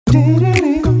Good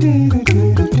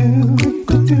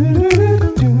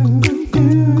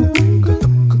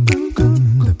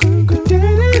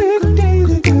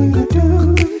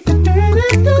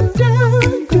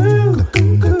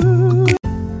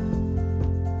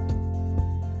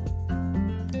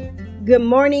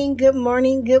morning, good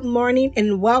morning, good morning,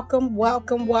 and welcome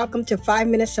to 5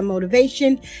 Minutes of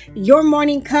Motivation, your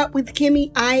morning cup with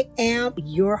Kimmy. I am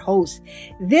your host.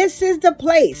 This is the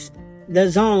place, the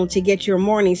zone to get your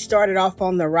morning started off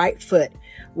on the right foot,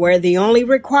 where the only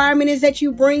requirement is that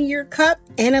you bring your cup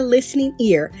and a listening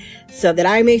ear so that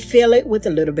I may fill it with a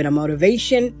little bit of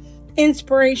motivation,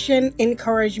 inspiration,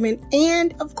 encouragement,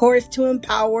 and of course to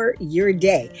empower your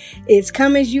day. It's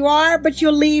come as you are, but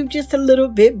you'll leave just a little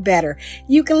bit better.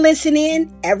 You can listen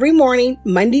in every morning,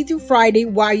 Monday through Friday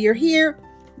while you're here.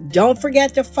 Don't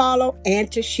forget to follow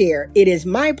and to share. It is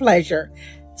my pleasure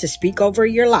to speak over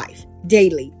your life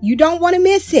daily. You don't want to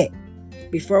miss it.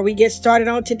 Before we get started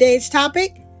on today's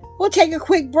topic, we'll take a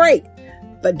quick break,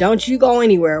 but don't you go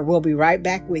anywhere. We'll be right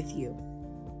back with you.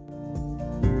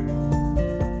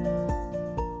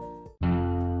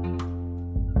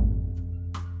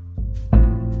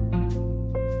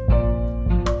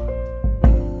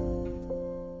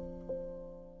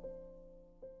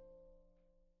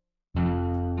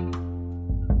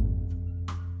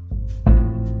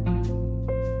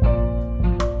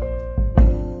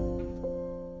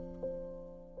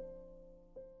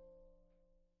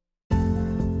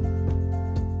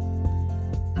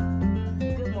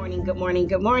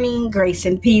 Good morning. Grace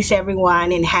and peace,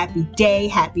 everyone, and happy day.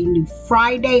 Happy new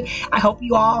Friday. I hope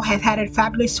you all have had a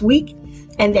fabulous week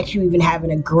and that you even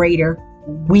having a greater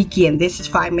weekend. This is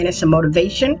 5 Minutes of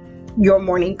Motivation, your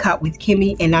morning cup with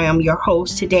Kimmy, and I am your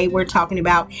host. Today we're talking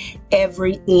about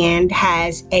every end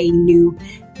has a new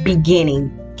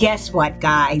beginning. Guess what,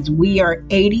 guys? We are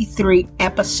 83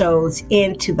 episodes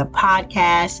into the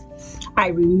podcast. I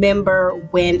remember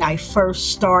when I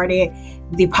first started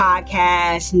the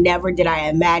podcast, never did I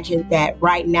imagine that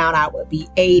right now I would be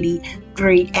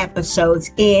 83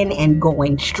 episodes in and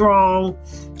going strong.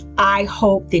 I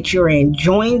hope that you're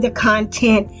enjoying the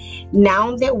content.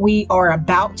 Now that we are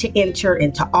about to enter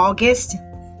into August,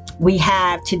 we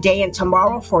have today and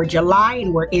tomorrow for July,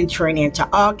 and we're entering into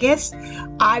August.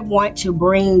 I want to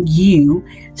bring you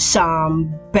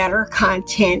some better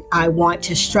content. I want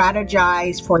to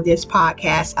strategize for this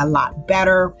podcast a lot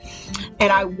better.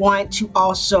 And I want to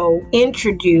also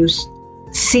introduce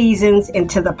seasons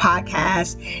into the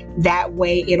podcast. That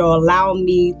way it'll allow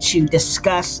me to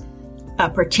discuss a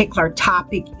particular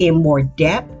topic in more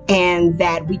depth, and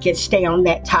that we can stay on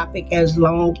that topic as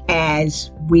long as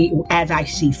I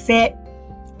see fit,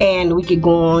 and we could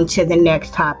go on to the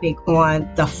next topic on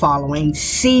the following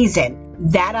season.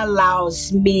 That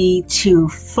allows me to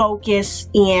focus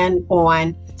in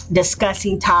on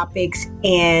discussing topics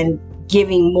and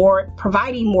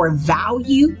providing more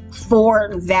value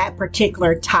for that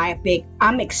particular topic.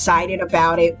 I'm excited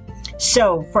about it.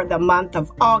 So for the month of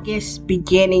August,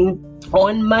 beginning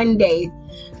on Monday,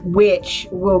 which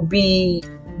will be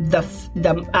the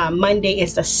Monday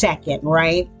is the 2nd,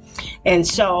 right? And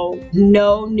so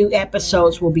no new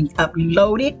episodes will be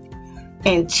uploaded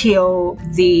until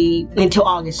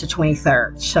August the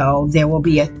 23rd. So there will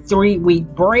be a 3-week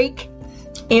break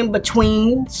in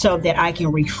between so that I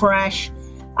can refresh,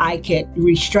 I can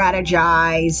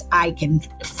re-strategize, I can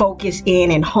focus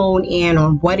in and hone in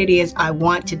on what it is I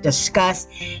want to discuss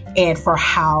and for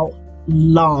how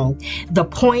long. The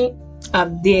point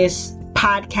of this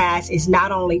podcast is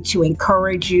not only to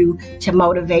encourage you, to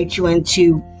motivate you, and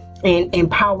to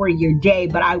empower your day,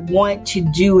 but I want to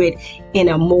do it in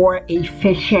a more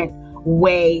efficient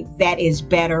way that is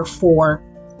better for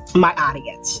my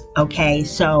audience. Okay,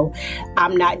 so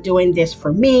I'm not doing this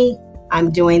for me.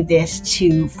 I'm doing this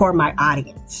for my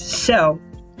audience. So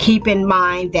keep in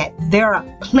mind that there are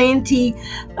plenty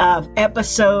of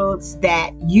episodes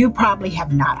that you probably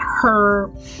have not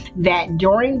heard, that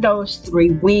during those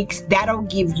 3 weeks, that'll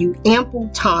give you ample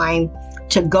time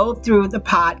to go through the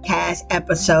podcast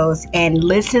episodes and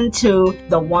listen to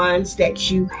the ones that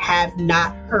you have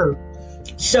not heard.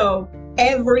 So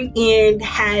every end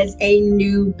has a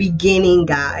new beginning,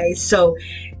 guys. So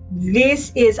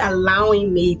this is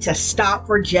allowing me to stop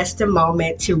for just a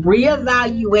moment, to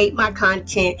reevaluate my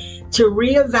content, to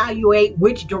reevaluate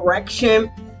which direction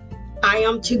I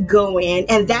am to go in.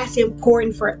 And that's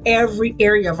important for every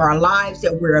area of our lives,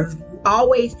 that we're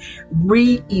always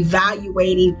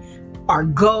reevaluating our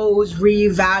goals,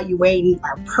 reevaluating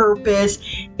our purpose,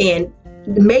 and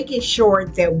making sure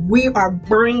that we are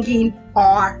bringing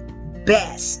our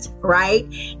best, right?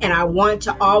 And I want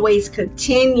to always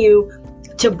continue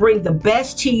to bring the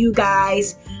best to you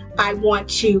guys. I want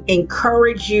to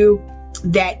encourage you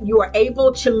that you are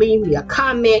able to leave me a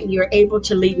comment. You're able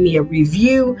to leave me a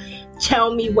review.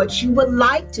 Tell me what you would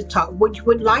like to talk, what you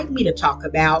would like me to talk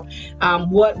about,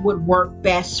 what would work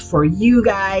best for you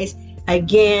guys.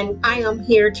 Again, I am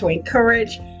here to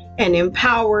encourage and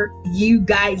empower you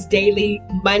guys daily,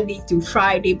 Monday through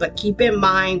Friday. But keep in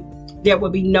mind, there will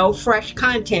be no fresh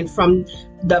content from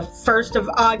the 1st of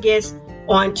August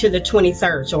on to the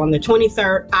 23rd. So on the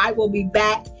 23rd, I will be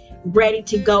back ready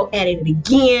to go at it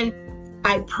again.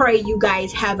 I pray you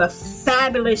guys have a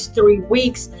fabulous 3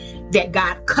 weeks, that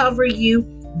God cover you,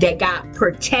 that God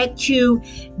protect you,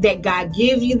 that God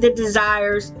give you the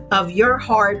desires of your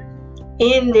heart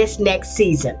in this next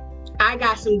season. I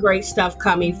got some great stuff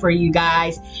coming for you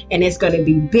guys, and it's going to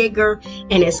be bigger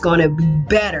and it's going to be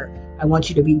better. I want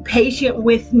you to be patient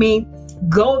with me.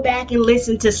 Go back and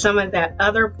listen to some of the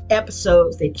other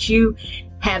episodes that you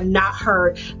have not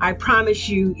heard. I promise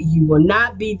you, you will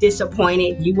not be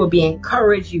disappointed. You will be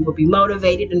encouraged. You will be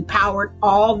motivated, empowered,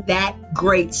 all that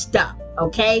great stuff.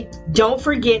 Okay? Don't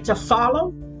forget to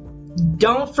follow.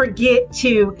 Don't forget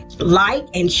to like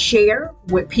and share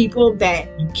with people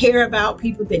that you care about,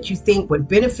 people that you think would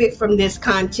benefit from this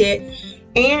content.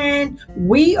 And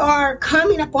we are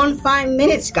coming up on 5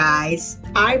 minutes, guys.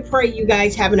 I pray you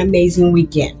guys have an amazing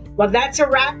weekend. Well, that's a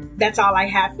wrap. That's all I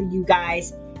have for you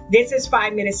guys. This is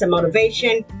 5 Minutes of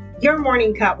Motivation, your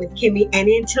morning cup with Kimmy. And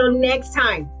until next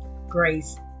time,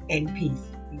 grace and peace.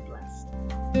 Be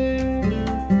blessed.